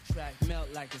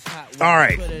All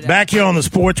right, back here on the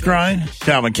Sports Grind,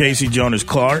 Calvin Casey, Jonas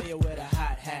Clark.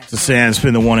 It's the Sands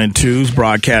Spin the 1 and 2s,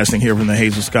 broadcasting here from the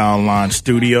Hazel Sky Online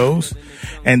studios.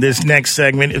 And this next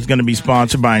segment is going to be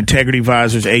sponsored by Integrity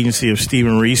Advisors Agency of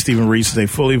Stephen Reese. Stephen Reese is a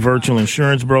fully virtual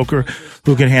insurance broker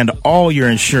who can handle all your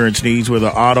insurance needs, whether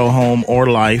auto, home, or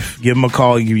life. Give them a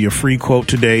call. Give you a free quote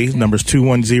today. Number's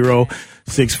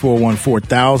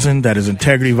 210-641-4000. That is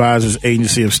Integrity Advisors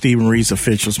Agency of Stephen Reese,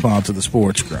 official sponsor of the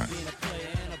Sports Grind.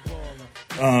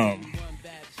 All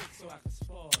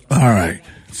right.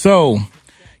 So,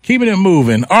 keeping it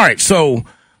moving. All right. So,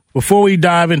 before we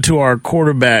dive into our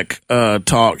quarterback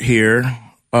talk here,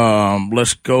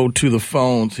 let's go to the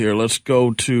phones here. Let's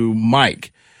go to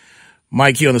Mike.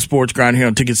 Mike, you on the Sports Grind here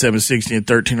on Ticket 760 and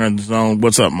 1300 The Zone.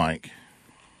 What's up, Mike?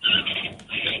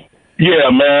 Yeah,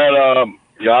 man. I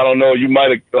don't know. You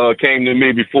might have came to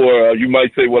me before. You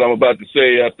might say what I'm about to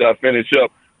say after I finish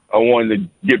up. I wanted to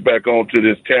get back onto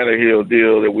this Tannehill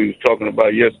deal that we was talking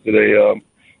about yesterday.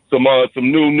 Some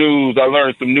new news. I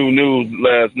learned some new news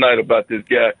last night about this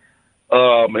guy.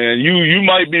 And you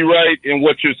might be right in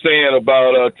what you're saying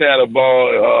about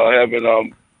Tannehill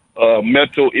having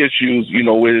mental issues,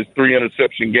 with his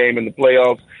 3-interception game in the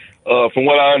playoffs. From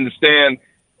what I understand,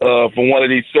 from one of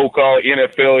these so-called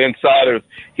NFL insiders,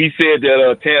 he said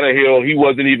that Tannehill, he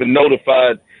wasn't even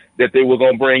notified that they were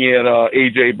going to bring in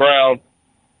A.J. Brown.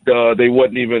 They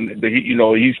wasn't even,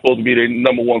 he's supposed to be the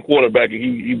number one quarterback,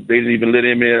 and they didn't even let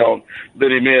him in on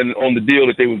the deal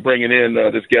that they was bringing in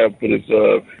this guy for this.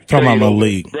 Talking about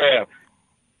Malik. Draft.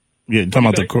 Yeah, you're talking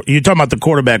about the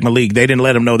quarterback Malik. They didn't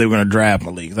let him know they were going to draft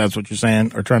Malik. That's what you're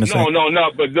saying or trying to say? No.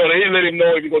 But they didn't let him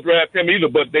know if he was going to draft him either.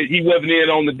 But he wasn't in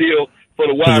on the deal for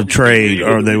the wide trade,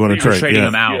 or they want to trade. Trading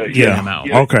him out. Yeah.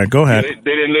 Okay, go ahead. Yeah,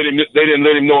 they didn't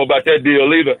let him know about that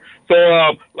deal either. So,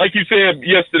 like you said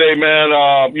yesterday, man,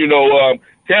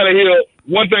 Tannehill.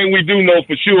 One thing we do know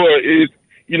for sure is,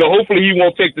 hopefully he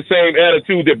won't take the same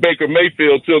attitude that Baker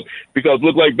Mayfield took, because it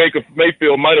looked like Baker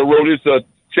Mayfield might have wrote his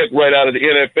check right out of the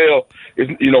NFL.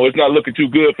 It's not looking too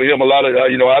good for him. A lot of,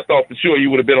 I thought for sure he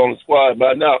would have been on the squad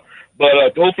by now.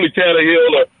 But hopefully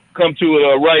Tannehill come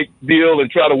to a right deal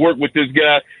and try to work with this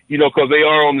guy, because they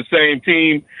are on the same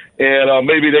team, and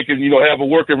maybe they can, have a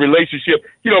working relationship,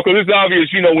 because it's obvious,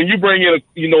 when you bring in a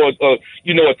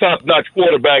top-notch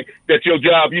quarterback, that your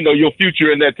job, your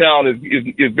future in that town is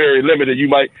very limited. You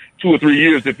might 2 or 3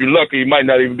 years, if you're lucky, it might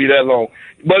not even be that long.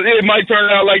 But it might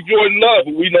turn out like Jordan Love.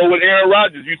 We know with Aaron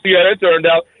Rodgers, you see how that turned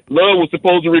out. Love was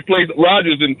supposed to replace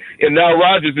Rodgers, and now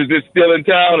Rodgers is just still in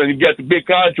town, and he got the big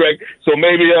contract. So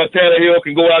maybe Tannehill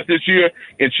can go out this year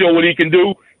and show what he can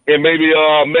do, and maybe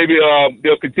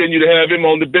they'll continue to have him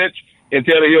on the bench, and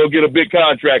Tannehill get a big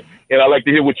contract. And I'd like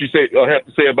to hear what you have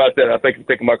to say about that. I thank you for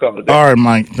taking my call today. All right,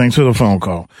 Mike. Thanks for the phone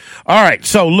call. All right,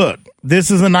 so look,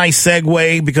 this is a nice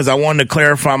segue because I wanted to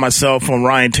clarify myself on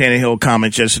Ryan Tannehill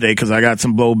comments yesterday, because I got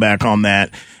some blowback on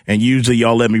that. And usually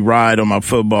y'all let me ride on my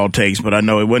football takes, but I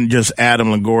know it wasn't just Adam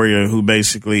Longoria who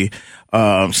basically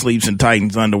sleeps in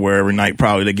Titans underwear every night,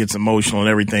 probably, that gets emotional and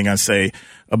everything I say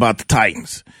about the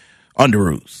Titans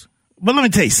underoos. But let me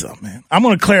tell you something, man. I'm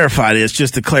going to clarify this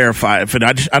just to clarify it.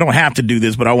 I don't have to do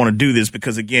this, but I want to do this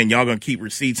because, again, y'all going to keep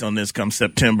receipts on this come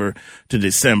September to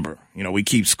December. We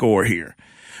keep score here.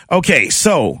 Okay,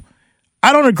 so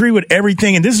I don't agree with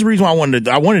everything, and this is the reason why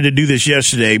I wanted to do this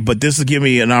yesterday, but this will give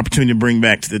me an opportunity to bring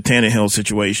back to the Tannehill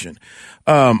situation.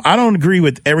 I don't agree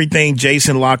with everything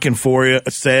Jason La Canfora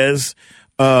says.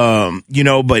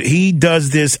 But he does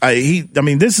this.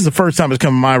 This is the first time it's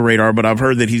come on my radar, but I've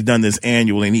heard that he's done this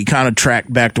annually, and he kind of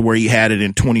tracked back to where he had it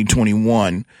in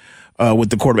 2021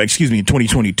 with the quarterback, in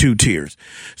 2022 tiers.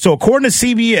 So according to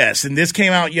CBS, and this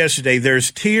came out yesterday,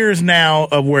 there's tiers now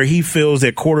of where he feels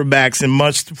that quarterbacks, and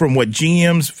much from what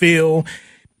GMs feel,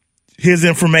 his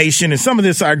information, and some of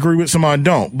this I agree with, some I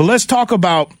don't. But let's talk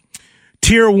about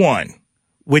tier 1,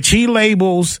 which he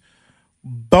labels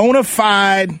bona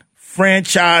fide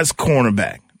franchise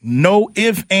cornerback. No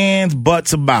ifs, ands,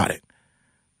 buts about it.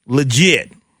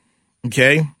 Legit.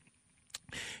 Okay.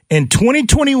 In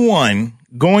 2021,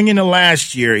 going into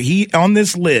last year, on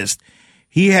this list,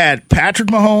 he had Patrick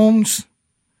Mahomes.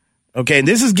 Okay. And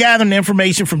this is gathering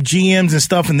information from GMs and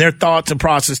stuff and their thoughts and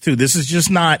process too. This is just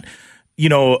not,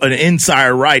 an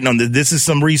insider writing on this. This is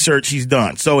some research he's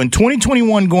done. So in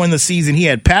 2021, going the season, he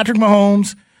had Patrick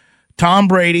Mahomes, Tom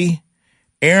Brady,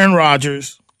 Aaron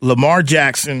Rodgers, Lamar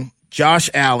Jackson, Josh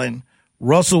Allen,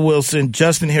 Russell Wilson,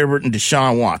 Justin Herbert, and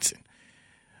Deshaun Watson.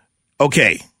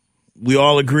 Okay, we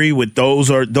all agree with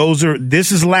those are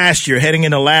this is last year, heading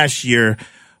into last year,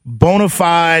 bona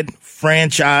fide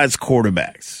franchise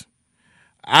quarterbacks.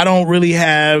 I don't really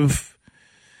have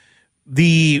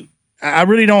I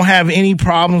really don't have any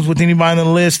problems with anybody on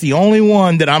the list. The only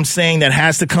one that I'm saying that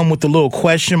has to come with the little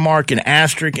question mark and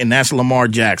asterisk, and that's Lamar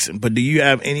Jackson. But do you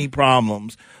have any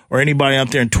problems, or anybody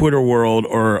out there in Twitter world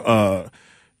or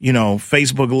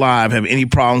Facebook Live have any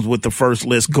problems with the first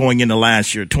list going into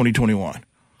last year, 2021?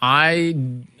 I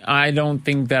don't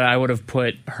think that I would have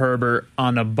put Herbert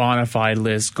on a bona fide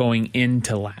list going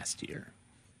into last year.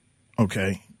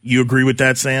 Okay. You agree with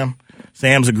that, Sam?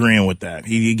 Sam's agreeing with that.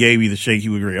 He gave you the shake.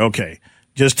 You agree. Okay.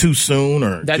 Just too soon?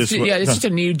 Or it's just a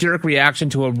knee-jerk reaction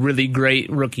to a really great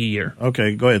rookie year.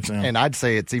 Okay, go ahead, Sam. And I'd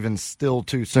say it's even still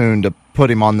too soon to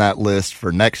put him on that list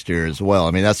for next year as well.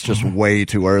 I mean, that's just way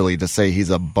too early to say he's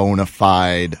a bona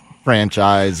fide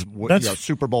franchise,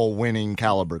 Super Bowl winning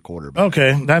caliber quarterback.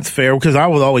 Okay, that's fair, because I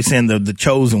was always saying the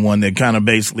chosen one that kind of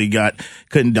basically I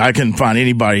couldn't find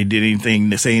anybody did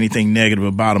anything to say anything negative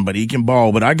about him, but he can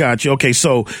ball. But I got you. Okay,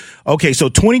 so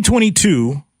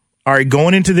 2022. All right,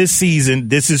 going into this season,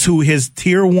 this is who his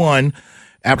tier one,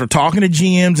 after talking to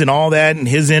GMs and all that and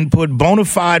his input, bona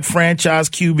fide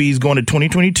franchise QBs going to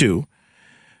 2022.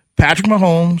 Patrick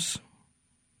Mahomes,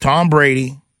 Tom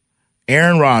Brady,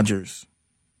 Aaron Rodgers,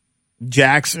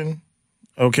 Jackson,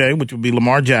 okay, which would be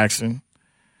Lamar Jackson,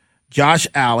 Josh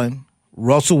Allen,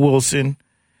 Russell Wilson.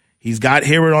 He's got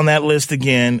Herbert on that list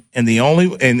again, and then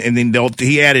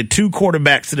he added 2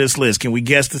 quarterbacks to this list. Can we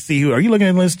guess to see who? Are you looking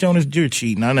at the list, Jonas? You're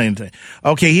cheating. I know anything.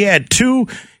 Okay, he had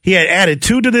added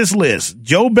 2 to this list: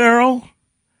 Joe Burrow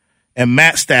and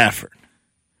Matt Stafford.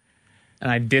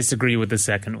 And I disagree with the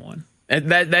second one.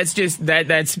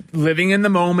 That's living in the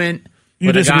moment.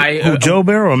 You disagree? Who, Joe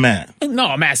Burrow or Matt?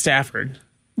 No, Matt Stafford.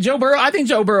 Joe Burrow. I think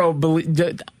Joe Burrow.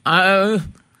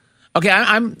 Okay,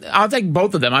 I'll take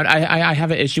both of them. I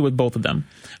have an issue with both of them.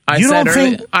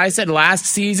 I said last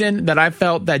season that I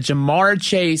felt that Jamar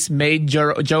Chase made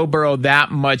Joe Burrow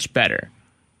that much better.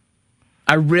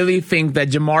 I really think that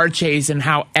Jamar Chase and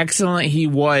how excellent he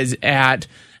was at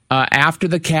after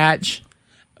the catch,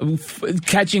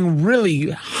 catching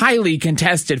really highly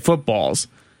contested footballs.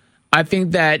 I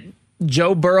think that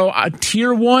Joe Burrow,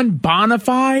 tier 1 bona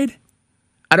fide.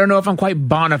 I don't know if I'm quite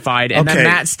bona fide. And then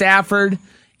Matt Stafford.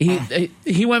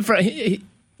 He went for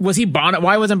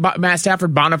why wasn't Matt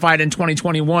Stafford bona fide in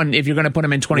 2021 if you're going to put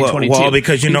him in 2022? Well,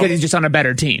 because he's just on a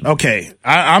better team. Okay,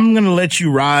 I'm going to let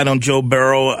you ride on Joe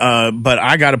Burrow, but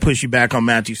I got to push you back on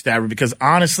Matthew Stafford, because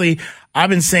honestly,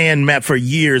 I've been saying for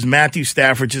years, Matthew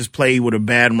Stafford just played with a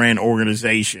bad ran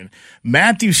organization.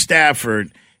 Matthew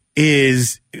Stafford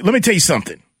is. Let me tell you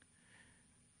something.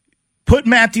 Put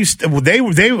Matthew. They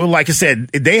were like I said,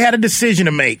 they had a decision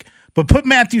to make. But put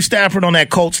Matthew Stafford on that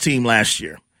Colts team last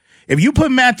year. If you put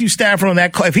Matthew Stafford on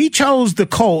that, if he chose the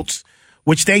Colts,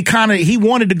 which he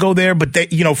wanted to go there, but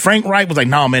Frank Wright was like,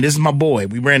 "No, man, this is my boy.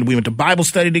 We went to Bible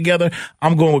study together.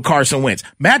 I'm going with Carson Wentz."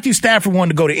 Matthew Stafford wanted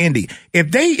to go to Indy.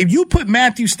 If you put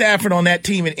Matthew Stafford on that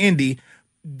team in Indy,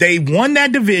 they won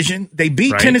that division. They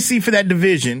beat Tennessee for that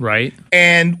division. Right.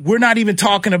 And we're not even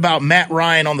talking about Matt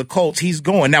Ryan on the Colts. He's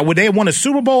going. Now, would they have won a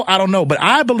Super Bowl? I don't know. But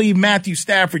I believe Matthew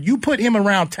Stafford, you put him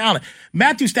around talent.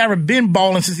 Matthew Stafford been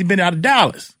balling since he's been out of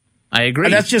Dallas. I agree.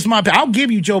 And that's just my opinion. I'll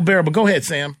give you Joe Burrow, but go ahead,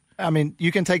 Sam. I mean,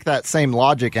 you can take that same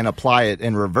logic and apply it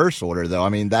in reverse order, though. I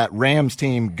mean, that Rams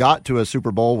team got to a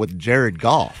Super Bowl with Jared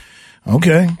Goff.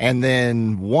 Okay. And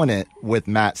then won it with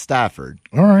Matt Stafford.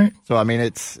 All right. So, I mean,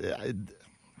 it's...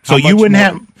 So you wouldn't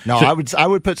have... No, I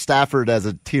would put Stafford as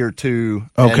a tier 2.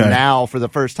 Okay. And now, for the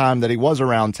first time that he was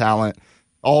around talent,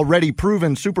 already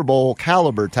proven Super Bowl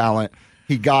caliber talent,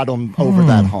 he got him over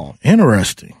that hump.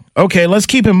 Interesting. Okay, let's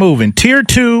keep it moving. Tier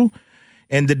 2,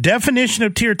 and the definition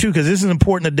of tier 2, because this is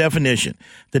important, the definition.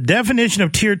 The definition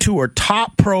of tier 2 are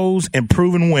top pros and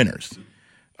proven winners.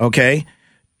 Okay?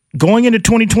 Going into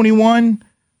 2021,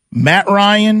 Matt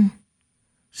Ryan,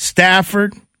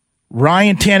 Stafford,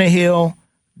 Ryan Tannehill,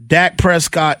 Dak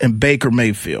Prescott, and Baker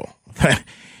Mayfield.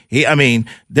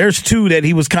 There's 2 that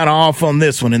he was kind of off on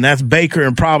this one, and that's Baker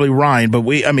and probably Ryan. But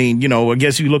I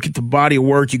guess you look at the body of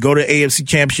work, you go to AFC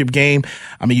Championship game.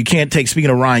 You can't take, speaking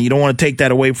of Ryan, you don't want to take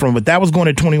that away from him, but that was going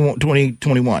to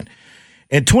 2021.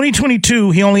 In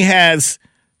 2022, he only has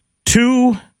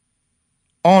 2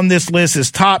 on this list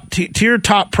as tier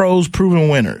top pros, proven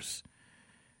winners.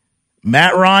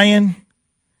 Matt Ryan.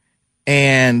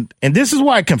 And this is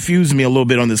why it confused me a little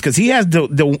bit on this, because he has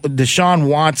Deshaun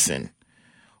Watson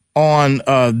on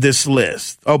this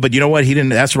list. Oh, but you know what? He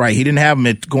didn't. That's right. He didn't have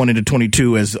him going into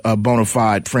 22 as a bona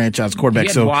fide franchise quarterback.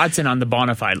 He had Watson on the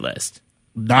bona fide list.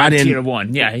 Not in tier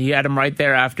 1. Yeah, he had him right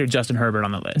there after Justin Herbert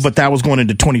on the list. But that was going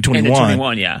into 2021. Into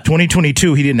 21, yeah.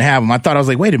 2022, he didn't have him. I thought, I was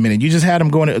like, wait a minute, you just had him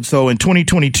going. So in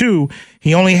 2022,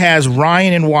 he only has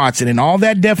Ryan and Watson, and all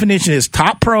that definition is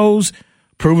top pros,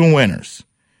 proven winners.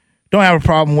 Don't have a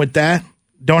problem with that.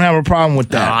 Don't have a problem with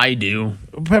that. I do.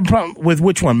 With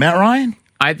which one, Matt Ryan?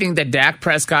 I think that Dak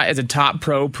Prescott is a top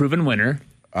pro, proven winner.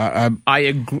 I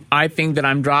agree. I think that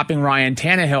I'm dropping Ryan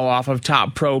Tannehill off of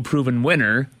top pro proven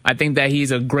winner. I think that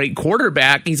he's a great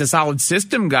quarterback. He's a solid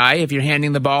system guy. If you're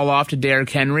handing the ball off to Derrick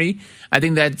Henry, I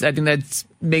think that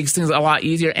makes things a lot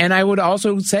easier. And I would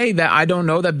also say that I don't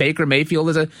know that Baker Mayfield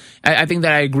is I think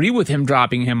that I agree with him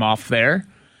dropping him off there,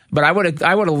 but I would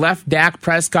have left Dak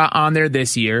Prescott on there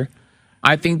this year.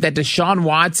 I think that Deshaun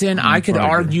Watson, I could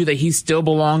argue that he still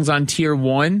belongs on tier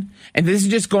 1. And this is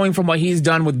just going from what he's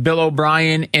done with Bill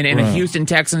O'Brien and in a Houston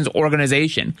Texans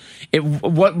organization.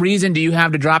 What reason do you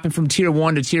have to drop him from tier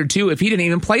 1 to tier 2 if he didn't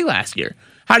even play last year?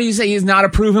 How do you say he's not a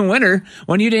proven winner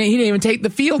when he didn't even take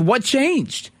the field? What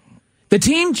changed? The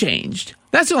team changed.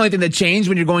 That's the only thing that changed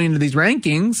when you're going into these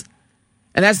rankings.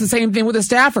 And that's the same thing with the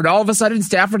Stafford. All of a sudden,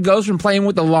 Stafford goes from playing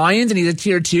with the Lions and he's a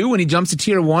tier 2 and he jumps to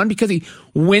tier 1 because he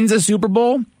wins a Super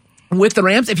Bowl with the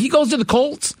Rams. If he goes to the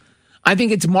Colts, I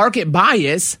think it's market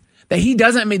bias that he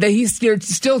doesn't mean that he's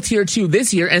still tier 2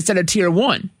 this year instead of tier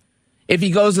 1. If he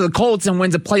goes to the Colts and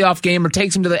wins a playoff game or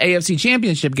takes him to the AFC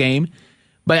Championship game.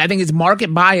 But I think it's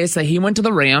market bias that he went to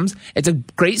the Rams. It's a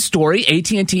great story.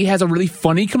 AT&T has a really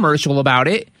funny commercial about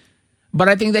it. But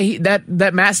I think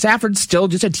that Matt Stafford's still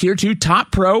just a tier 2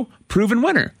 top pro proven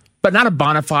winner, but not a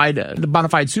bona fide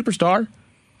superstar.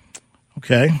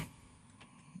 Okay.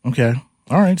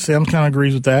 All right. Sam kind of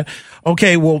agrees with that.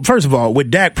 Okay. Well, first of all,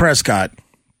 with Dak Prescott,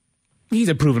 he's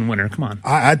a proven winner. Come on.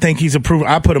 I think he's a proven.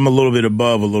 I put him a little bit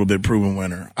above a little bit proven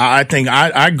winner. I think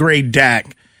I grade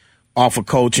Dak off of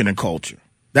coaching and culture.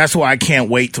 That's why I can't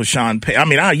wait till Sean Payton.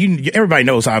 I mean, everybody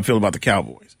knows how I feel about the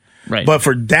Cowboys, right? But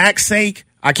for Dak's sake,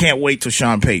 I can't wait till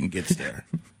Sean Payton gets there.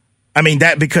 I mean,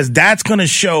 because that's going to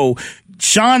show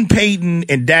Sean Payton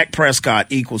and Dak Prescott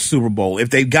equals Super Bowl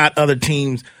if they've got other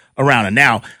teams around it.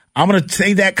 Now, I'm going to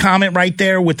say that comment right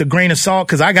there with a grain of salt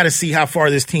because I got to see how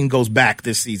far this team goes back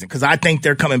this season because I think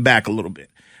they're coming back a little bit.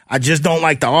 I just don't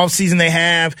like the offseason they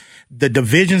have. The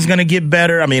division's going to get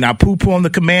better. I mean, I poo-poo on the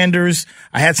Commanders.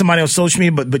 I had somebody on social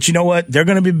media, but you know what? They're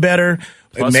going to be better.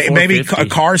 Maybe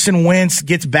Carson Wentz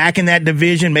gets back in that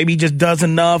division. Maybe he just does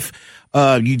enough.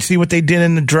 You see what they did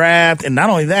in the draft. And not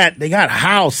only that, they got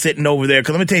Howe sitting over there.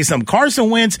 Because let me tell you something. Carson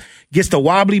Wentz gets the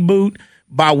wobbly boot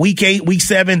by week 8, week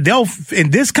 7.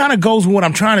 And this kind of goes with what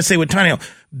I'm trying to say with Tannehill.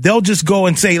 They'll just go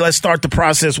and say, let's start the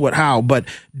process with Howe. But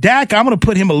Dak, I'm going to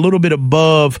put him a little bit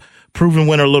above proven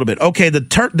winner a little bit. Okay,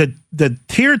 the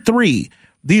tier 3,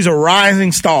 these are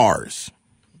rising stars.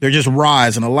 They're just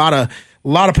rising. A lot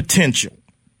of potential.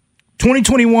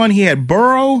 2021, he had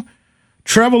Burrow,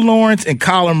 Trevor Lawrence, and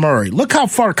Kyler Murray. Look how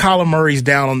far Kyler Murray's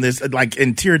down on this, like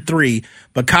in tier 3.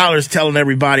 But Kyler's telling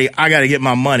everybody, I got to get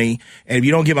my money. And if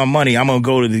you don't get my money, I'm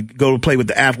going to go to play with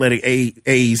the athletic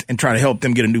A's and try to help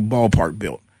them get a new ballpark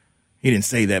built. He didn't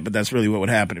say that, but that's really what would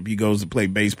happen. If he goes to play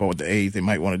baseball with the A's, they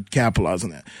might want to capitalize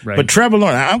on that. Right. But Trevor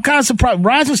Lawrence, I'm kind of surprised.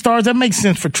 Rising stars, that makes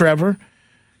sense for Trevor.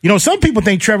 You know, some people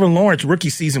think Trevor Lawrence's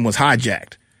rookie season was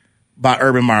hijacked by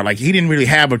Urban Meyer. Like, he didn't really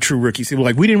have a true rookie season.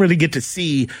 Like, we didn't really get to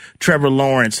see Trevor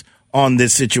Lawrence on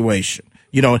this situation.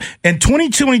 You know, in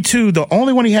 2022, the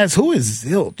only one he has, who is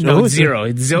Zilch? No, it's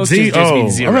Zero. Zilch just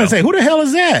means zero. I'm going to say, who the hell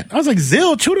is that? I was like,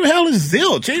 Zilch? Who the hell is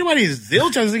Zilch? Anybody is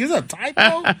Zilch? I was like, is that a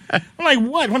typo? I'm like,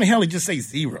 what? When the hell did he just say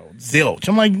zero? Zilch.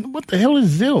 I'm like, what the hell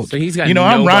is Zilch? So he's got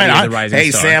I'm Ryan.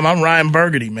 Hey, star. Sam, I'm Ryan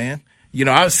Burgundy, man. You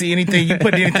know, I'll see anything, you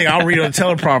put anything, I'll read on the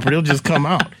teleprompter. It'll just come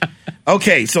out.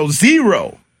 Okay, so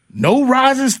Zero. No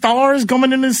rising stars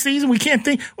coming in this season. We can't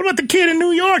think. What about the kid in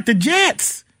New York, the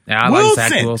Jets? Yeah, I like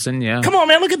Zach Wilson, yeah. Come on,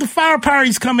 man. Look at the firepower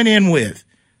he's coming in with.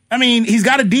 I mean, he's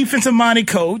got a defensive-minded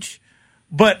coach,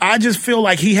 but I just feel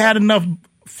like he had enough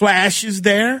flashes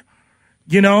there.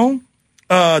 You know,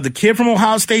 the kid from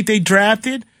Ohio State they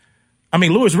drafted. I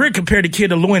mean, Louis Rick compared the kid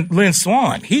to Lynn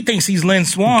Swann. He thinks he's Lynn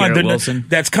Swann.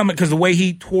 That's coming because the way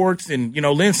he twerks. And, you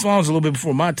know, Lynn Swann's a little bit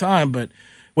before my time, but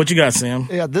what you got, Sam?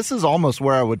 Yeah, this is almost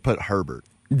where I would put Herbert.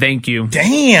 Thank you.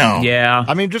 Damn. Yeah.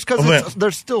 I mean, just because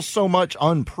there's still so much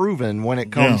unproven when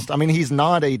it comes to, I mean, he's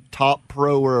not a top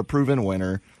pro or a proven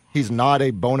winner. He's not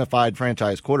a bona fide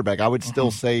franchise quarterback. I would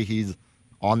still say he's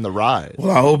on the rise.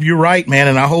 Well, I hope you're right, man,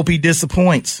 and I hope he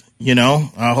disappoints, you know.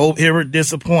 I hope Herbert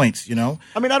disappoints, you know.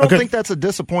 I mean, I don't think that's a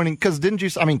disappointing, because didn't you,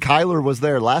 I mean, Kyler was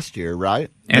there last year, right?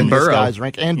 And Burrow. This guy's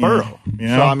rank, and Burrow.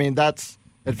 Yeah. So, I mean, that's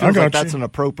It feels like that's an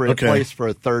appropriate place for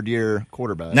a third-year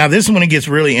quarterback. Now, this is when it gets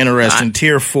really interesting,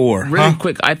 Tier 4. Really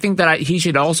quick, I think that he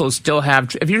should also still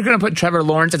have, if you're going to put Trevor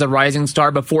Lawrence as a rising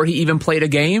star before he even played a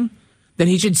game, then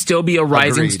he should still be a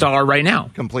rising star right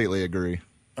now. Completely agree.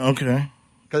 Okay.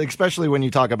 Especially when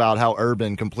you talk about how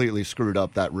Urban completely screwed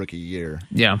up that rookie year.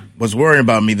 Yeah. What's worrying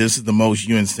about me, this is the most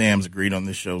you and Sam's agreed on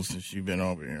this show since you've been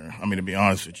over here. I mean, to be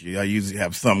honest with you, I usually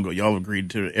have some go. Y'all agreed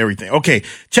to everything. Okay,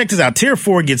 check this out. Tier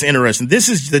 4 gets interesting. This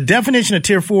is the definition of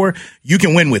Tier 4. You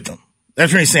can win with them.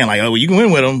 That's what he's saying. Like, oh, well, you can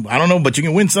win with them. I don't know, but you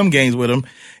can win some games with them.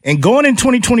 And going in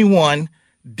 2021,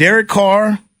 Derek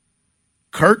Carr,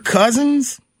 Kirk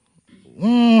Cousins,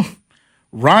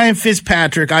 Ryan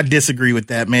Fitzpatrick, I disagree with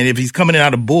that, man. If he's coming in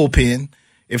out of bullpen,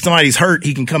 if somebody's hurt,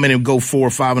 he can come in and go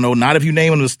 4-5-0. Not if you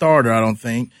name him the starter, I don't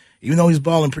think. Even though he's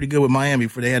balling pretty good with Miami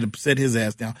before they had to set his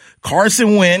ass down.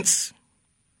 Carson Wentz,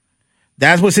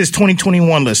 that was his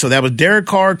 2021 list. So that was Derek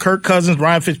Carr, Kirk Cousins,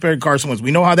 Ryan Fitzpatrick, Carson Wentz.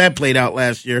 We know how that played out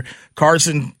last year.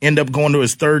 Carson ended up going to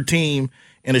his third team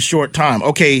in a short time.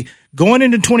 Okay, going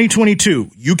into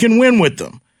 2022, you can win with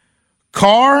them.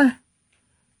 Carr,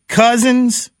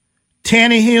 Cousins,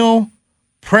 Tannehill,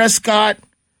 Prescott,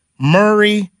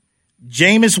 Murray,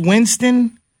 Jameis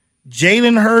Winston,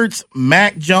 Jalen Hurts,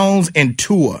 Mac Jones, and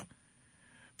Tua.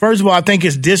 First of all, I think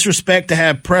it's disrespect to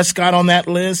have Prescott on that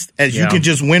list, as you can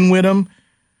just win with him.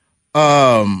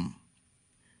 And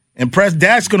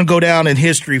that's going to go down in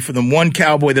history for the one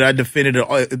Cowboy that I defended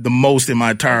the most in my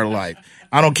entire life.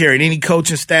 I don't care any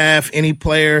coaching staff, any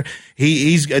player.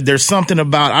 There's something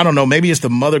about, I don't know, maybe it's the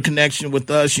mother connection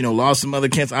with us, lost some mother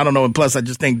cancer. I don't know. And plus, I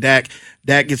just think Dak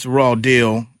gets a raw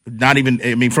deal. Not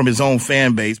even, from his own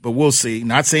fan base, but we'll see.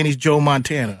 Not saying he's Joe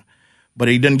Montana, but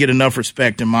he doesn't get enough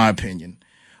respect, in my opinion.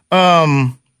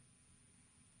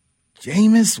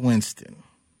 Jameis Winston.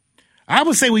 I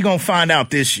would say we're going to find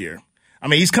out this year.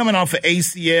 He's coming off of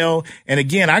ACL, and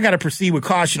again, I got to proceed with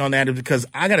caution on that because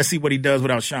I got to see what he does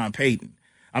without Sean Payton.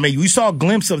 We saw a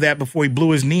glimpse of that before he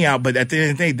blew his knee out, but at the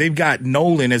end of the day, they've got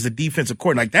Nolan as a defensive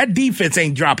coordinator. Like, that defense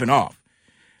ain't dropping off.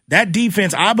 That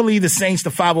defense, I believe the Saints,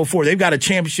 the 504, they've got a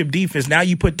championship defense. Now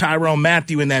you put Tyrone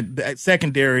Matthew in that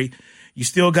secondary. You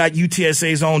still got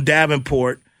UTSA's own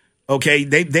Davenport. Okay,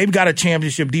 they've got a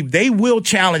championship defense. They will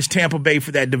challenge Tampa Bay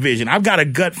for that division. I've got a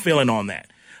gut feeling on that.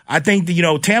 I think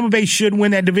that, Tampa Bay should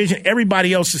win that division.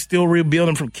 Everybody else is still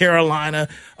rebuilding from Carolina.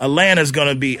 Atlanta's going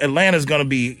to be,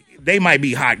 they might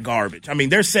be hot garbage.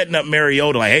 They're setting up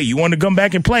Mariota like, hey, you want to come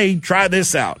back and play? Try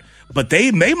this out. But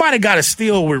they might have got a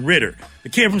steal with Ritter. The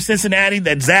kid from Cincinnati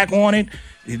that Zach wanted,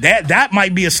 that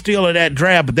might be a steal of that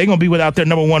draft, but they're going to be without their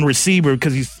number one receiver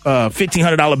because he's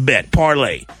 $1,500 bet,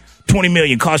 parlay. $20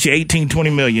 million, cost you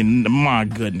 $20 million. My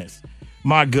goodness.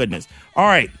 All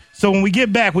right. So when we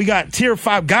get back, we got Tier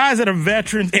 5 guys that are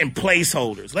veterans and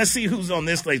placeholders. Let's see who's on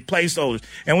this list, placeholders.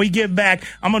 And when we get back,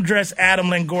 I'm going to address Adam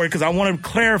Longoria because I want to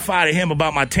clarify to him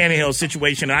about my Tannehill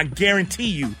situation. And I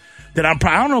guarantee you that I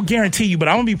don't guarantee you, but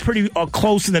I'm going to be pretty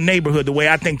close in the neighborhood the way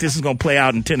I think this is going to play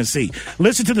out in Tennessee.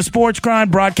 Listen to the Sports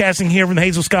Grind, broadcasting here from the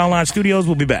Hazel Skyline Studios.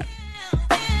 We'll be back.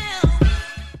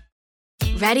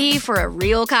 Ready for a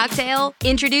real cocktail?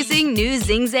 Introducing new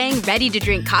Zing Zang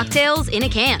ready-to-drink cocktails in a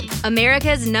can.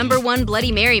 America's #1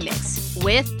 Bloody Mary mix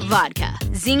with vodka,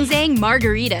 Zing Zang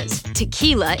margaritas,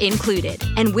 tequila included,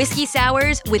 and whiskey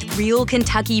sours with real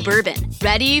Kentucky bourbon.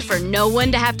 Ready for no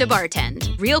one to have to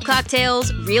bartend. Real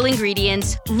cocktails, real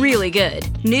ingredients, really good.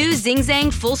 New Zing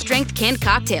Zang full-strength canned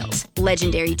cocktails.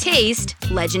 Legendary taste,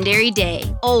 legendary day.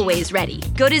 Always ready.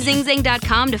 Go to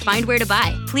zingzang.com to find where to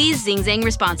buy. Please Zing Zang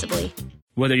responsibly.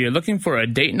 Whether you're looking for a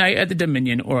date night at the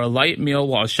Dominion or a light meal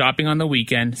while shopping on the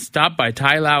weekend, stop by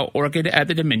Thai Lao Orchid at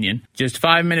the Dominion. Just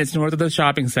 5 minutes north of the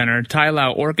shopping center, Thai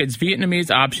Lao Orchid's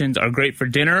Vietnamese options are great for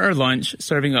dinner or lunch,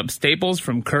 serving up staples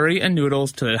from curry and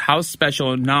noodles to the house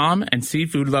special Nam and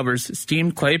seafood lovers'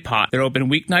 steamed clay pot. They're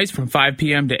open weeknights from 5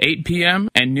 p.m. to 8 p.m.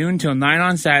 and noon till 9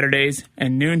 on Saturdays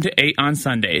and noon to 8 on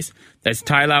Sundays. That's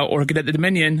Thai Lao Orchid at the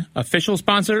Dominion, official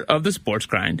sponsor of the Sports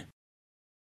Grind.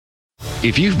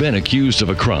 If you've been accused of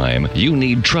a crime, you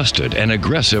need trusted and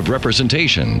aggressive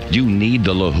representation. You need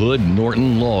the LaHood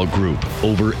Norton Law Group.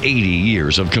 Over 80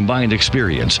 years of combined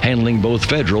experience handling both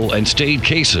federal and state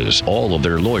cases. All of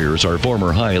their lawyers are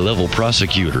former high-level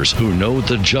prosecutors who know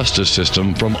the justice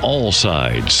system from all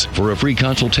sides. For a free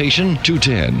consultation,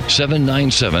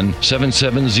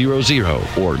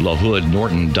 210-797-7700 or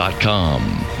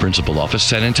LaHoodNorton.com. Principal Office,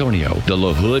 San Antonio. The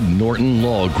LaHood Norton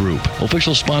Law Group.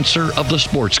 Official sponsor of the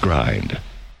Sports Grind.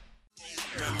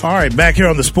 All right, back here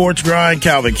on the Sports Grind,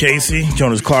 Calvin Casey,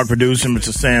 Jonas Clark producing,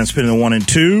 Mr. Sam spinning the 1 and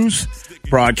 2s.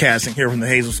 broadcasting here from the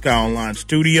Hazel Sky Online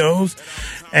studios.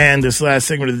 And this last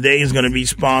segment of the day is going to be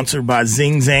sponsored by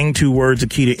Zing Zang. 2 words, the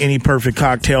key to any perfect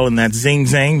cocktail, and that's Zing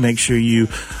Zang. Make sure you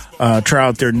try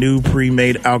out their new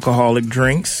pre-made alcoholic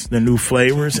drinks, their new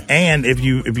flavors. And if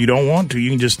you don't want to,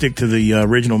 you can just stick to the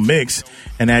original mix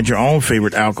and add your own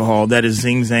favorite alcohol. That is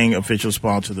Zing Zang, official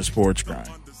sponsor of the Sports Grind.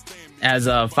 As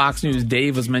Fox News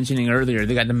Dave was mentioning earlier,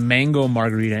 they got the mango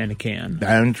margarita in a can.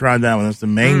 I haven't tried that one. That's the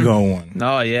mango one.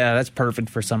 Oh, yeah. That's perfect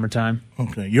for summertime.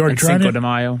 Okay. You already tried Cinco it? de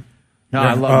Mayo. No,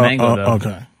 I love mango, though.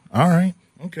 Okay. All right.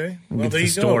 Okay. Well, there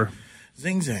you go.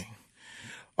 Zing Zang.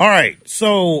 All right.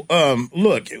 So,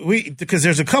 look, because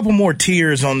there's a couple more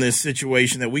tiers on this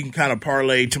situation that we can kind of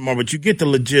parlay tomorrow, but you get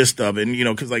the gist of it. And,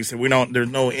 because like I said, there's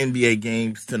no NBA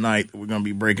games tonight that we're going to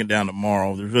be breaking down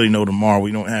tomorrow. There's really no tomorrow.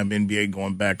 We don't have NBA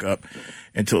going back up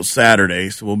until Saturday,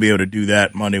 so we'll be able to do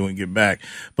that Monday when we get back.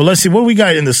 But let's see what we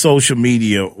got in the social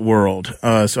media world,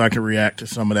 so I can react to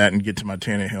some of that and get to my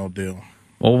Tannehill deal.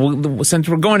 Well, since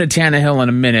we're going to Tannehill in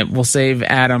a minute, we'll save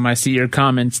Adam. I see your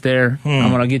comments there. I'm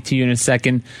going to get to you in a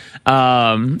second.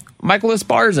 Michael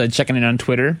Esparza checking in on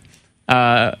Twitter.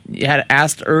 You had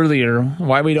asked earlier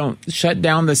why we don't shut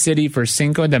down the city for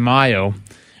Cinco de Mayo.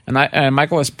 And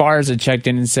Michael Esparza checked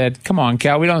in and said, come on,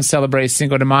 Cal, we don't celebrate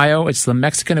Cinco de Mayo. It's the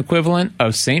Mexican equivalent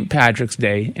of St. Patrick's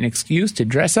Day, an excuse to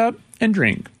dress up and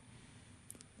drink.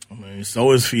 I mean,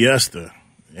 so is Fiesta.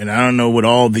 And I don't know what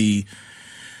all the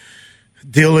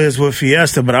deal is with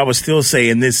Fiesta, but I would still say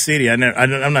in this city, I'm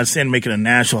not saying make it a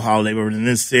national holiday, but in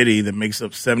this city that makes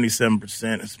up 77%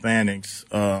 Hispanics,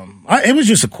 it was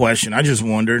just a question. I just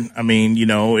wondered. I mean,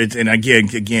 and again,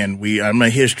 I'm a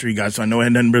history guy, so I know it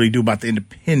had nothing really to do about the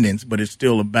independence, but it's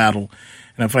still a battle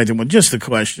and a fight. Well, just a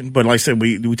question. But like I said,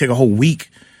 we take a whole week.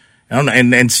 I don't know,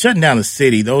 and shutting down the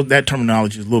city, though, that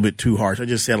terminology is a little bit too harsh. I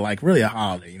just said like really a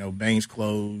holiday, banks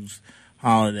closed,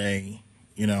 holiday.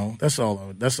 That's all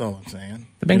I'm saying.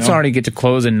 The banks already get to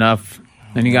close enough.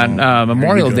 And you got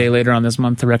Memorial Day later on this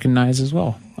month to recognize as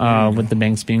well, with the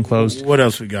banks being closed. What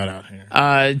else we got out here?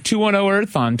 210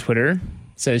 Earth on Twitter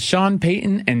says Sean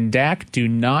Payton and Dak do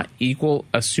not equal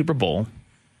a Super Bowl.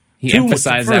 He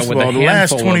emphasized that with a handful the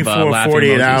last 24,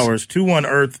 48 emojis. hours,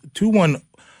 21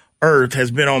 Earth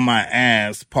has been on my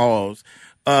ass, pause,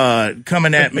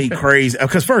 coming at me crazy.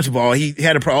 Because first of all, he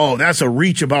had that's a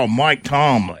reach about Mike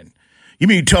Tomlin. You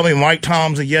mean you tell me Mike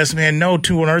Tomlin's a yes man? No,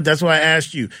 2 on Earth. That's why I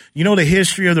asked you. You know the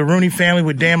history of the Rooney family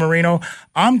with Dan Marino?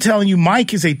 I'm telling you,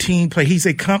 Mike is a team player. He's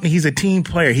a company. He's a team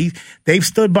player. They've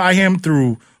stood by him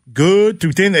through good,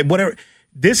 through thin, whatever.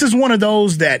 This is one of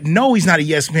those that, no, he's not a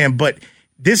yes man, but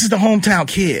this is the hometown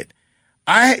kid.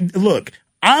 I'm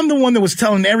the one that was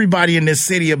telling everybody in this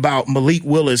city about Malik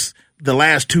Willis the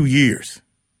last 2 years.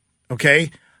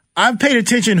 Okay? I've paid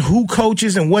attention who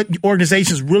coaches and what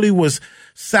organizations really was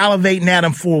salivating at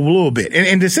him for a little bit.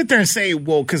 And to sit there and say,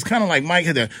 well, because kind of like Mike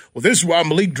had this is why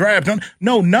Malik drafted.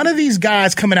 No, none of these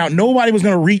guys coming out, nobody was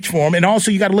going to reach for him. And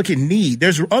also you got to look at need.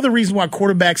 There's other reasons why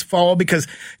quarterbacks fall, because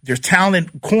there's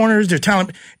talented corners, there's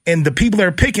talent, and the people that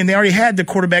are picking, they already had the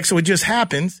quarterback, so it just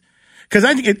happens. Because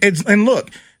I think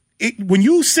when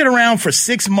you sit around for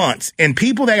 6 months and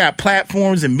people that got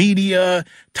platforms and media,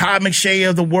 Todd McShay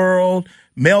of the world,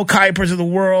 Mel Kipers of the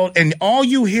world, and all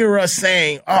you hear us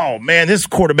saying, oh, man, this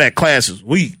quarterback class is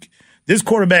weak. This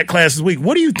quarterback class is weak.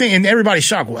 What do you think? And everybody's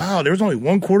shocked. Wow, there's only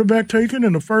one quarterback taken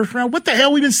in the first round. What the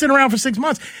hell? We've been sitting around for 6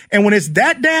 months. And when it's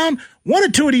that down, 1 or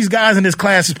 2 of these guys in this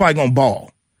class is probably going to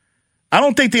ball. I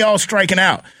don't think they all striking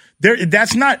out.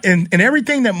 That's not, and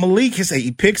everything that Malik has said,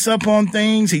 he picks up on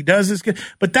things, he does this good.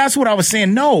 But that's what I was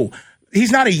saying. No. He's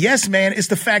not a yes man. It's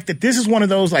the fact that this is one of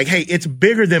those like, hey, it's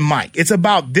bigger than Mike. It's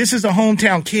about this is a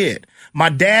hometown kid. My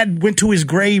dad went to his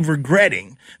grave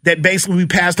regretting that basically we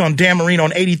passed on Dan Marino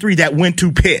in 83 that went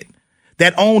to Pitt,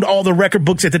 that owned all the record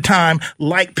books at the time,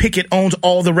 like Pickett owns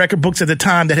all the record books at the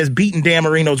time that has beaten Dan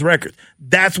Marino's record.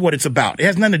 That's what it's about. It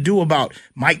has nothing to do about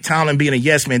Mike Tomlin being a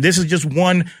yes man. This is just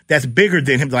one that's bigger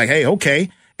than him. Like, hey, okay.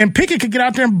 And Pickett could get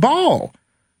out there and ball.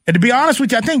 And to be honest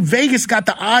with you, I think Vegas got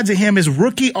the odds of him as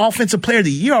rookie offensive player of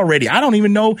the year already. I don't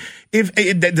even know if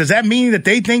does that mean that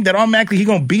they think that automatically he's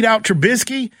going to beat out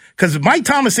Trubisky? Because Mike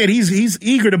Thomas said he's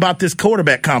eager about this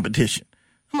quarterback competition.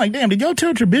 I'm like, damn, did y'all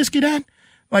tell Trubisky that?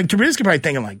 Like, Trubisky probably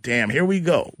thinking like, damn, here we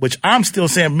go. Which I'm still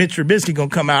saying Mitch Trubisky going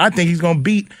to come out. I think he's going to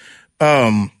beat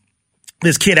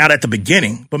this kid out at the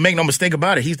beginning. But make no mistake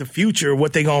about it, he's the future of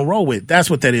what they going to roll with. That's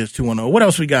what that is, 210. What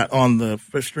else we got on the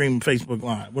stream Facebook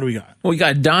line? What do we got? Well, we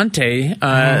got Dante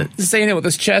saying it with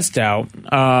his chest out.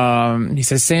 He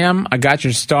says, Sam, I got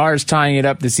your Stars tying it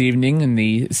up this evening in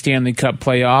the Stanley Cup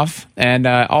playoff, and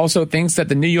also thinks that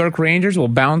the New York Rangers will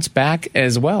bounce back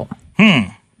as well.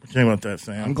 What Think about that,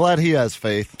 Sam. I'm glad he has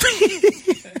faith.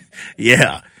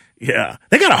 Yeah.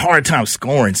 They got a hard time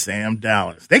scoring, Sam,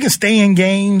 Dallas. They can stay in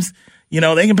games. They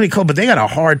can play close, but they got a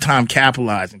hard time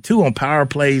capitalizing, too, on power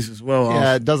plays as well.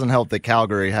 Yeah, it doesn't help that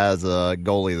Calgary has a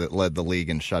goalie that led the league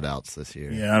in shutouts this year.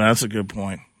 Yeah, that's a good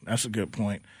point.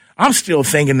 I'm still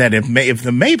thinking that if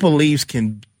the Maple Leafs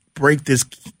can break this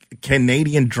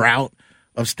Canadian drought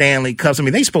of Stanley Cups,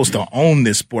 they're supposed to own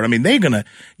this sport.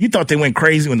 You thought they went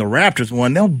crazy when the Raptors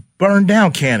won. They'll burn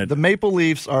down Canada. The Maple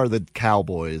Leafs are the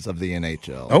Cowboys of the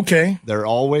NHL. Okay. They're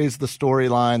always the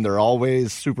storyline. They're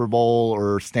always Super Bowl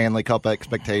or Stanley Cup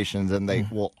expectations, and they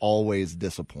will always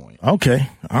disappoint. Okay.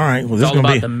 All right. Well, it's all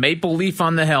about the maple leaf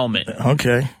on the helmet.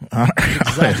 Okay. All right.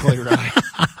 Exactly right.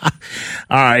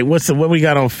 All right, what we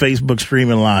got on Facebook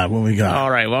streaming live? What we got? All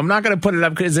right, well, I'm not going to put it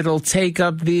up because it'll take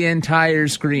up the entire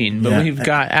screen. But we've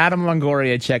got Adam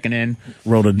Longoria checking in.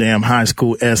 Wrote a damn high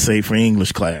school essay for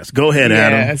English class. Go ahead,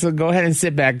 Adam. Yeah, so go ahead and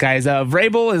sit back, guys.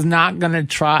 Vrabel is not going to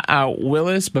trot out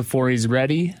Willis before he's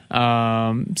ready.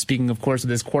 Speaking, of course, of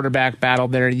this quarterback battle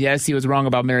there, yes, he was wrong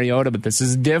about Mariota, but this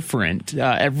is different.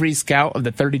 Every scout of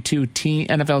the 32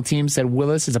 NFL teams said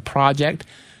Willis is a project.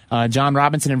 John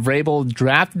Robinson and Vrabel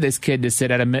drafted this kid to sit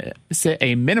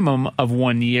a minimum of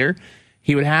 1 year.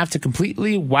 He would have to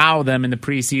completely wow them in the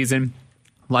preseason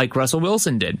like Russell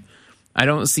Wilson did. I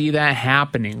don't see that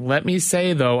happening. Let me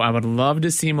say, though, I would love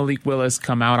to see Malik Willis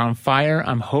come out on fire.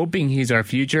 I'm hoping he's our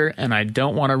future, and I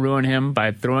don't want to ruin him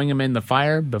by throwing him in the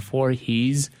fire before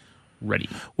he's ready.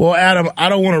 Well, Adam, I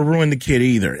don't want to ruin the kid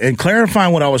either. And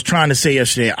clarifying what I was trying to say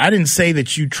yesterday, I didn't say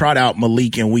that you trot out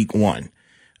Malik in week 1.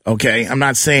 Okay, I'm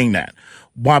not saying that.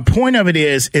 My point of it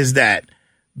is that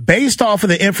based off of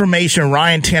the information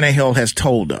Ryan Tannehill has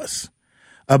told us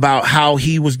about how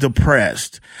he was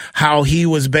depressed, how he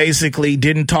was basically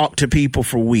didn't talk to people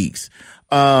for weeks.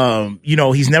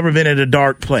 He's never been in a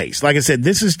dark place. Like I said,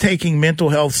 this is taking mental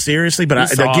health seriously,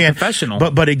 but professional.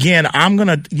 But again, I'm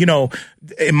going to,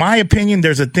 in my opinion,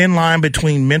 there's a thin line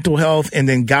between mental health and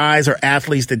then guys or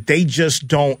athletes that they just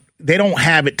don't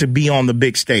have it to be on the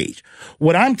big stage.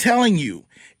 What I'm telling you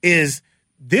is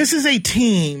this is a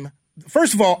team.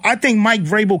 First of all, I think Mike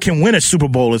Vrabel can win a Super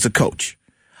Bowl as a coach.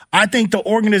 I think the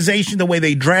organization, the way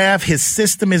they draft, his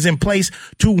system is in place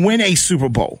to win a Super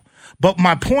Bowl. But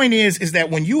my point is that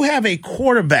when you have a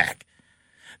quarterback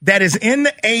that is in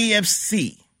the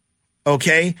AFC,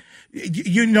 okay,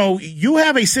 you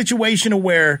have a situation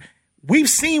where we've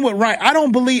seen what Ryan, I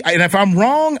don't believe, and if I'm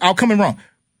wrong, I'll come in wrong.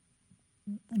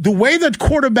 The way the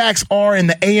quarterbacks are in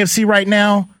the AFC right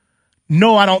now,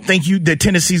 no, I don't think that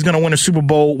Tennessee's going to win a Super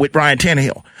Bowl with Ryan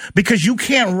Tannehill because you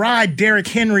can't ride Derrick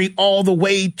Henry all the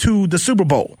way to the Super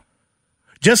Bowl.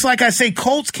 Just like I say,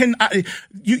 Colts can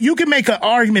you can make an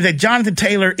argument that Jonathan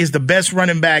Taylor is the best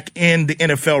running back in the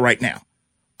NFL right now.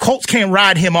 Colts can't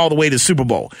ride him all the way to the Super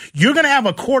Bowl. You're going to have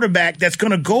a quarterback that's going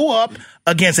to go up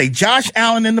against a Josh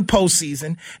Allen in the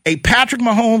postseason, a Patrick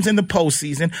Mahomes in the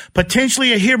postseason,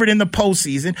 potentially a Hibbert in the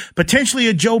postseason, potentially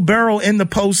a Joe Burrow in the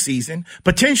postseason,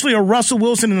 potentially a Russell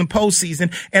Wilson in the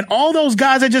postseason, and all those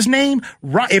guys I just named.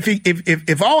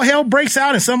 If all hell breaks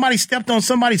out and somebody stepped on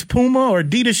somebody's Puma or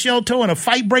Adidas shell toe and a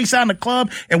fight breaks out in the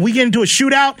club and we get into a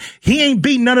shootout, he ain't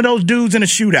beating none of those dudes in a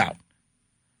shootout.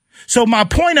 So my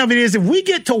point of it is if we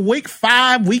get to week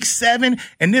 5, week 7,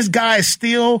 and this guy is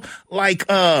still like,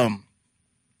 the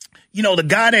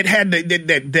guy that had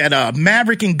that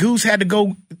Maverick and Goose had to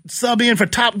go sub in for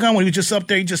Top Gun when he was just up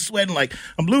there, he just sweating like,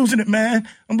 I'm losing it, man.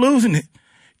 I'm losing it.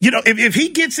 If he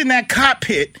gets in that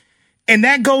cockpit and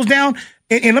that goes down,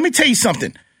 and let me tell you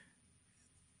something,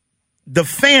 the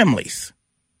families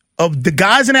of the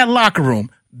guys in that locker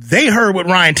room, they heard what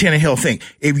Ryan Tannehill think.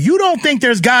 If you don't think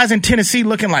there's guys in Tennessee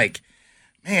looking like,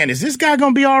 man, is this guy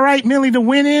going to be all right, Millie, to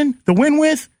win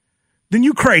with? Then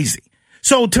you crazy.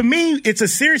 So to me, it's a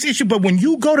serious issue. But when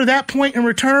you go to that point in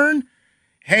return,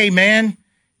 hey, man,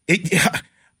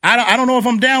 I don't know if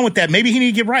I'm down with that. Maybe he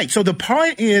need to get right. So the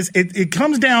point is, it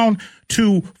comes down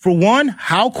to, for one,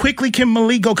 how quickly can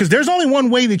Malik go? Because there's only one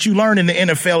way that you learn in the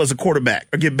NFL as a quarterback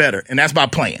or get better, and that's by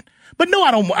playing. But no,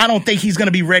 I don't think he's going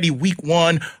to be ready week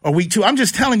 1 or week 2. I'm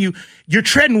just telling you, you're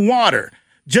treading water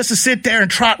just to sit there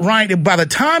and trot Ryan. By the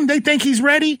time they think he's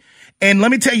ready, and let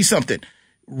me tell you something,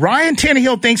 Ryan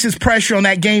Tannehill thinks his pressure on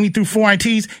that game he threw 4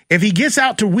 INTs. If he gets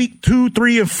out to week 2,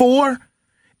 3, and 4,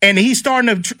 and he's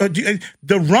starting to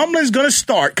the rumbling is going to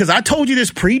start, because I told you this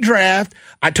pre-draft.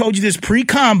 I told you this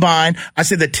pre-combine. I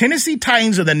said the Tennessee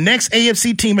Titans are the next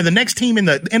AFC team or the next team in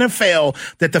the NFL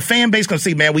that the fan base is going to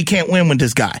say, man, we can't win with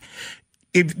this guy.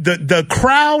 If the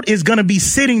crowd is going to be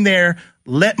sitting there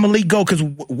Let Malik go because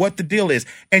what the deal is.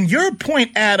 And your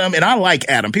point, Adam, and I like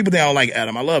Adam. People think I don't like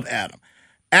Adam. I love Adam.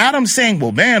 Adam saying,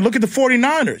 well, man, look at the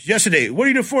 49ers yesterday. What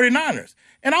are the 49ers?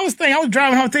 And I was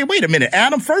driving home thinking, wait a minute,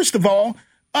 Adam, first of all,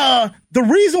 the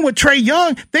reason with Trae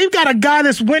Young, they've got a guy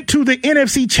that's went to the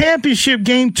NFC Championship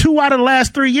game 2 out of the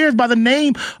last 3 years by the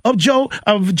name of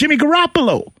Jimmy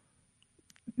Garoppolo.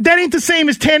 That ain't the same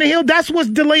as Tannehill. That's what's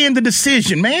delaying the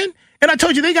decision, man. And I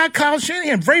told you they got Kyle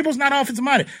Shanahan. Vrabel's not offensive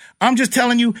minded. I'm just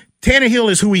telling you, Tannehill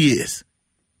is who he is.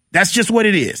 That's just what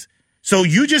it is. So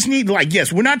you just need,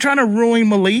 yes, we're not trying to ruin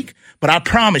Malik, but I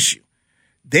promise you,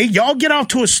 y'all get off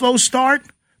to a slow start.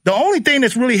 The only thing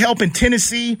that's really helping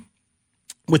Tennessee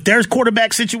with their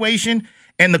quarterback situation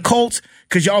and the Colts,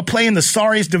 because y'all play in the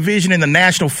sorriest division in the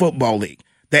National Football League,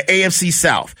 the AFC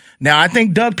South. Now, I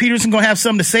think Doug Peterson going to have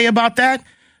something to say about that.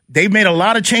 They've made a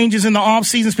lot of changes in the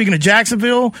offseason, speaking of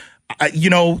Jacksonville.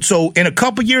 So in a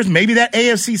couple years, maybe that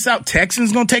AFC South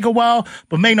Texans going to take a while,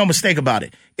 but make no mistake about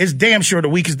it. It's damn sure the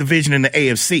weakest division in the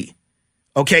AFC.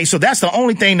 Okay, so that's the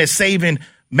only thing that's saving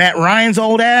Matt Ryan's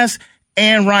old ass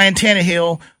and Ryan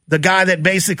Tannehill, the guy that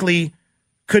basically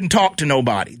couldn't talk to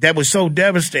nobody. That was so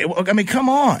devastating. I mean, come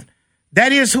on.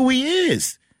 That is who he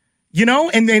is.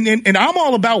 And I'm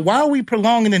all about why are we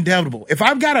prolonging inevitable? If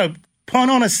I've got to punt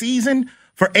on a season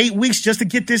for 8 weeks just to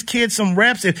get this kid some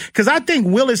reps, because I think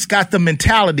Willis got the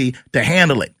mentality to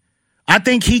handle it. I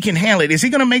think he can handle it. Is he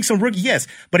going to make some rookie? Yes.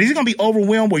 But is he going to be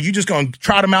overwhelmed where you just going to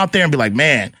trot him out there and be like,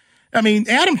 man, I mean,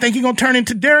 Adam think he's going to turn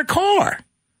into Derek Carr.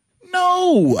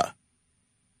 No.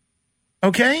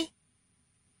 Okay?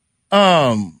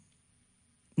 No,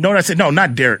 I said, no,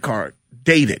 not Derek Carr.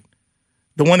 David.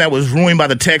 The one that was ruined by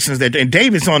the Texans. And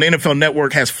David's on the NFL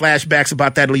Network has flashbacks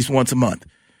about that at least once a month.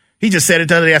 He just said it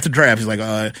the other day after draft. He's like,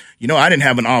 I didn't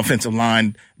have an offensive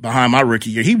line behind my rookie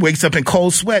year. He wakes up in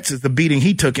cold sweats as the beating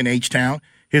he took in H-Town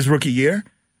his rookie year.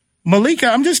 Malika,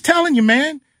 I'm just telling you,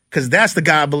 man, because that's the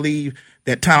guy I believe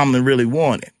that Tomlin really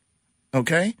wanted.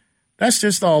 Okay?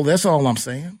 That's all I'm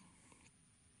saying.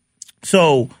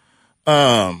 So,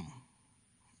 and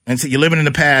so you're living in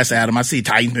the past, Adam. I see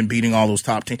Titans been beating all those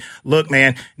top teams. Look,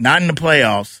 man, not in the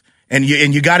playoffs. And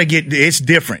you got to it's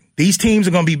different. These teams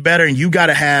are going to be better, and you got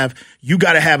to have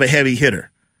a heavy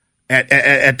hitter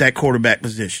at that quarterback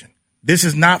position. This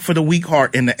is not for the weak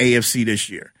heart in the AFC this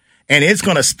year, and it's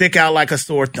going to stick out like a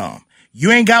sore thumb.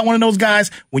 You ain't got one of those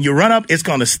guys. When you run up, it's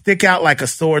going to stick out like a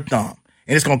sore thumb,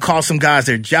 and it's going to cost some guys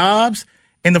their jobs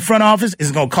in the front office.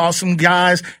 It's going to cost some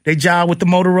guys their job with the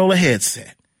Motorola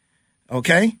headset.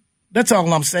 Okay, that's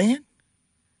all I'm saying.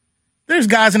 There's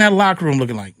guys in that locker room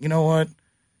looking like, you know what?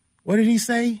 What did he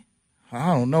say?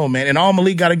 I don't know, man. And all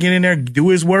Malik got to get in there, do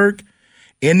his work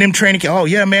in them training camp. Oh,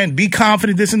 yeah, man, be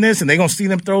confident, this and this. And they're going to see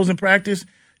them throws in practice.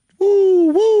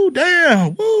 Woo,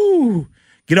 damn, woo.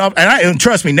 Get off. And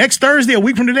trust me, next Thursday, a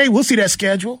week from today, we'll see that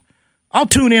schedule. I'll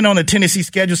tune in on the Tennessee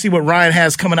schedule, see what Ryan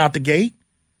has coming out the gate.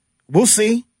 We'll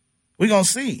see. We're going to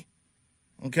see.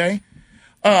 Okay?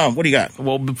 What do you got?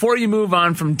 Well, before you move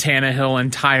on from Tannehill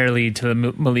entirely to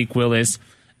Malik Willis,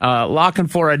 La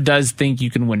Confora does think you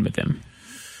can win with him.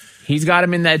 He's got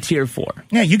him in that tier 4.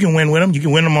 Yeah, you can win with him. You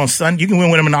can win him on Sunday. You can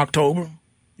win with him in October.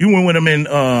 You can win with him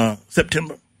in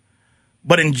September.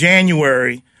 But in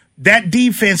January, that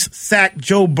defense sacked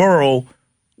Joe Burrow,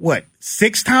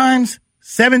 6 times?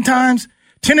 7 times?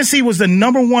 Tennessee was the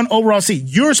number 1 overall seed.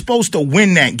 You're supposed to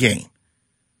win that game.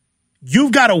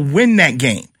 You've got to win that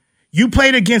game. You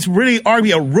played against really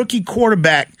arguably a rookie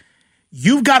quarterback.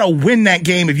 You've got to win that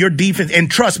game if your defense, and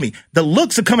trust me, the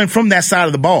looks are coming from that side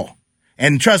of the ball.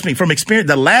 And trust me, from experience,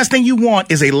 the last thing you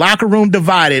want is a locker room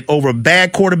divided over a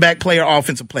bad quarterback play or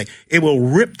offensive play. It will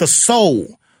rip the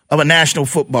soul of a national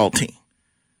football team.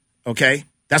 Okay?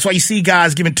 That's why you see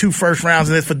guys giving 2 first rounds,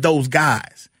 and it's for those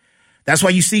guys. That's why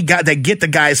you see guys that get the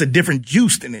guy, it's a different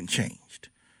juice than it changed.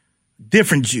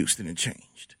 Different juice than it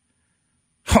changed.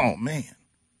 Oh, man.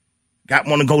 Got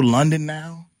one to go to London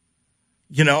now?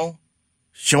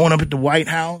 Showing up at the White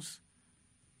House.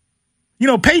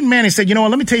 Peyton Manning said,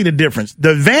 let me tell you the difference. The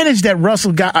advantage that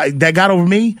Russell got over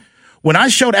me, when I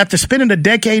showed, after spending a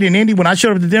decade in Indy, when I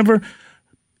showed up to Denver,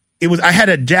 I had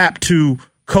to adapt to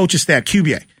coaching staff,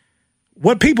 QBA.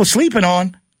 What people sleeping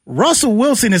on, Russell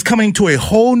Wilson is coming to a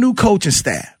whole new coaching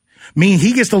staff. Meaning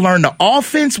he gets to learn the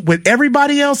offense with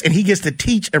everybody else, and he gets to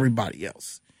teach everybody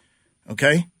else.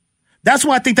 Okay? That's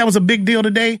why I think that was a big deal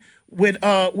today with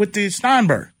the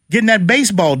Steinberg. Getting that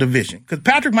baseball division. Because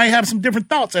Patrick might have some different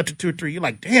thoughts after 2 or 3. You're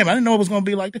like, damn, I didn't know it was going to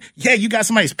be like that. Yeah, you got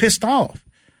somebody that's pissed off.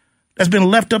 That's been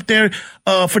left up there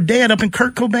for dead up in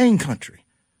Kurt Cobain country.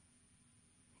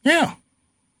 Yeah.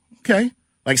 Okay.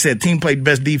 Like I said, team played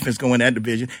best defense going to win that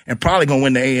division and probably going to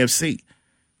win the AFC.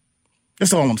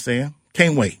 That's all I'm saying.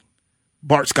 Can't wait.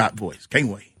 Bart Scott voice. Can't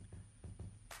wait.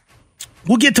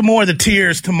 We'll get to more of the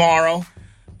tiers tomorrow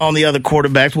on the other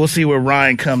quarterbacks. We'll see where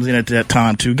Ryan comes in at that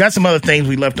time, too. Got some other things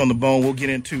we left on the bone we'll get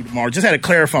into tomorrow. Just had to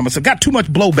clarify myself. Got too much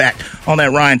blowback on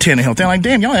that Ryan Tannehill thing. Like,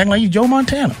 damn, y'all acting like you Joe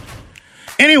Montana.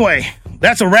 Anyway,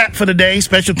 that's a wrap for the day.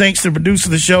 Special thanks to the producer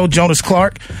of the show, Jonas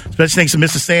Clark. Special thanks to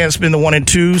Mr. Sandspin, the 1 and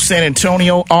 2, San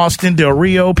Antonio, Austin, Del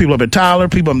Rio, people up in Tyler,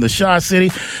 people in the Shaw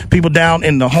City, people down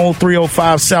in the whole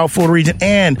 305 South Florida region,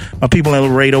 and my people in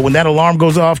Laredo. When that alarm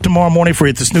goes off tomorrow morning for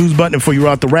hit the snooze button and before you're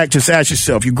out the rack, just ask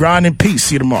yourself, you grind in peace.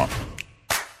 See you tomorrow.